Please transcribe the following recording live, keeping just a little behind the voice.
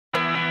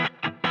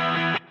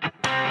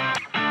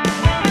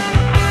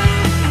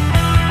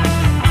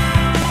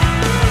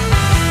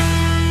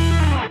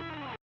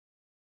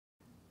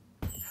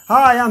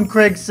Hi, I'm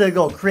Craig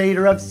Sigl,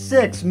 creator of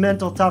 6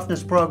 mental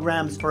toughness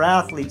programs for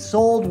athletes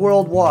sold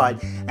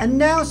worldwide, and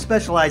now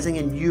specializing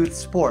in youth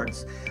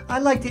sports.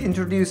 I'd like to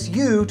introduce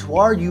you to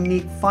our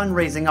unique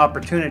fundraising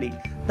opportunity,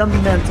 the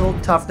Mental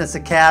Toughness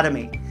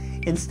Academy.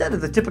 Instead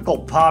of the typical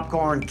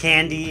popcorn,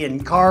 candy,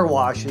 and car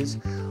washes,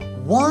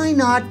 why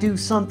not do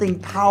something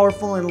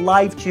powerful and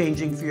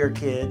life-changing for your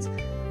kids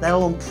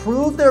that'll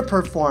improve their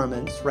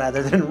performance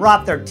rather than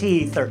rot their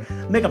teeth or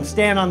make them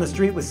stand on the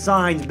street with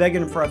signs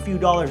begging for a few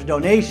dollars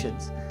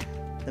donations?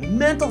 The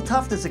Mental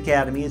Toughness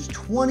Academy is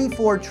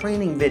 24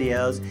 training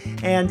videos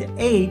and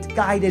 8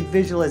 guided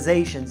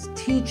visualizations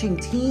teaching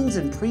teens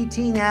and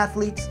preteen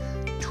athletes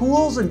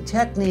tools and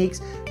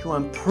techniques to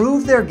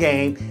improve their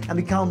game and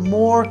become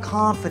more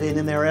confident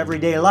in their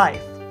everyday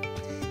life.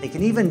 They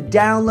can even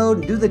download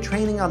and do the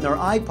training on their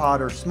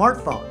iPod or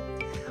smartphone.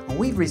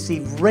 We've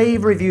received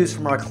rave reviews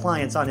from our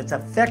clients on its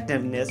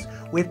effectiveness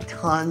with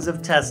tons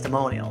of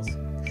testimonials.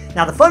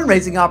 Now, the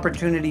fundraising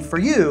opportunity for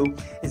you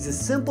is as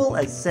simple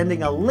as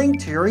sending a link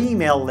to your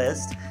email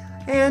list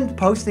and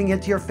posting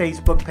it to your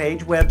Facebook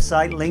page,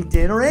 website,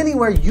 LinkedIn, or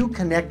anywhere you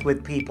connect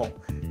with people.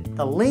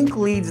 The link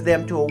leads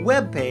them to a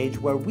web page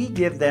where we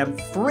give them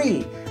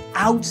free,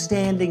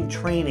 outstanding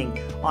training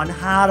on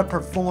how to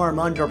perform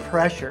under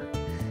pressure,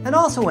 and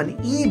also an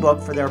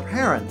ebook for their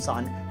parents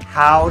on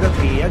how to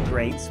be a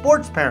great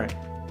sports parent.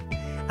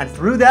 And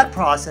through that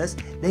process,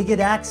 they get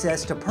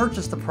access to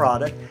purchase the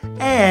product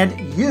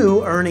and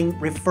you earning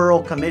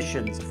referral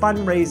commissions,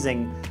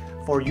 fundraising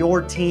for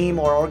your team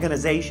or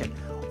organization.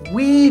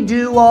 We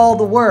do all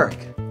the work.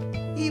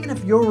 Even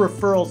if your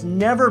referrals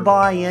never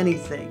buy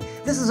anything,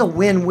 this is a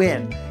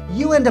win-win.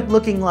 You end up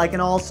looking like an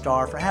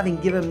all-star for having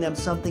given them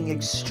something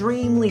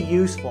extremely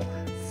useful,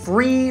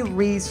 free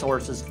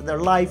resources for their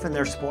life and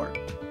their sport.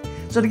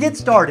 So to get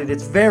started,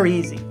 it's very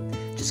easy.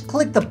 Just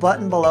click the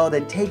button below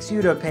that takes you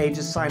to a page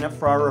to sign up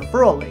for our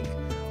referral link.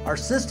 Our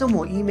system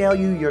will email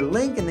you your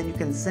link and then you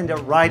can send it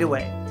right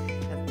away.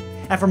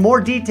 And for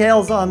more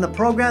details on the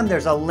program,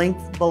 there's a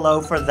link below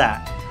for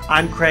that.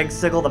 I'm Craig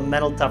Sigl, the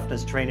Mental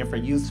Toughness Trainer for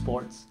youth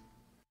sports.